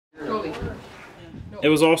It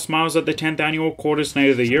was all smiles at the 10th annual Coldest Night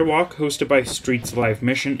of the Year walk hosted by Streets Alive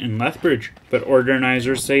Mission in Lethbridge, but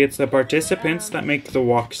organizers say it's the participants that make the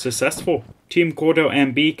walk successful. Team Coldest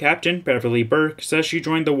MB captain Beverly Burke says she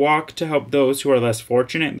joined the walk to help those who are less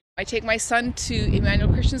fortunate. I take my son to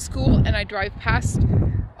Emmanuel Christian School and I drive past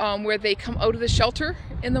where they come out of the shelter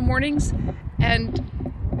in the mornings, and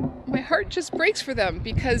my heart just breaks for them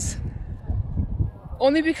because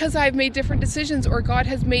I've made different decisions, or God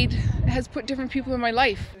has put different people in my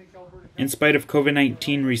life. In spite of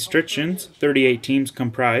COVID-19 restrictions, 38 teams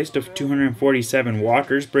comprised of 247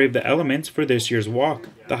 walkers braved the elements for this year's walk,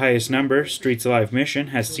 the highest number Streets Alive Mission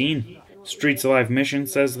has seen. Streets Alive Mission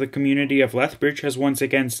says the community of Lethbridge has once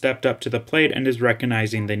again stepped up to the plate and is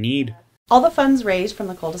recognizing the need. All the funds raised from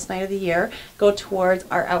the Coldest Night of the Year go towards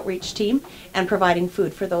our outreach team and providing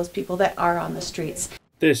food for those people that are on the streets.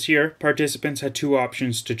 This year, participants had two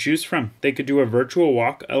options to choose from. They could do a virtual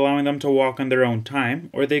walk, allowing them to walk on their own time,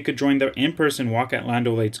 or they could join the in-person walk at Land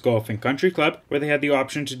O'Lakes Golf and Country Club, where they had the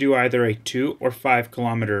option to do either a 2 or 5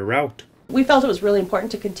 kilometer route. We felt it was really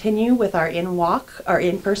important to continue with our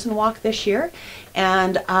in-person walk this year,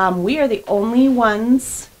 and we are the only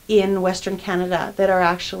ones in Western Canada that are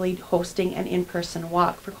actually hosting an in-person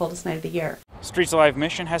walk for Coldest Night of the Year. Streets Alive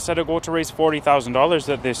Mission has set a goal to raise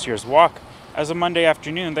 $40,000 at this year's walk. As of Monday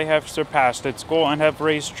afternoon, they have surpassed its goal and have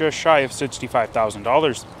raised just shy of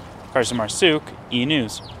 $65,000. Carson Marsouk, E!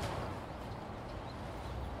 News.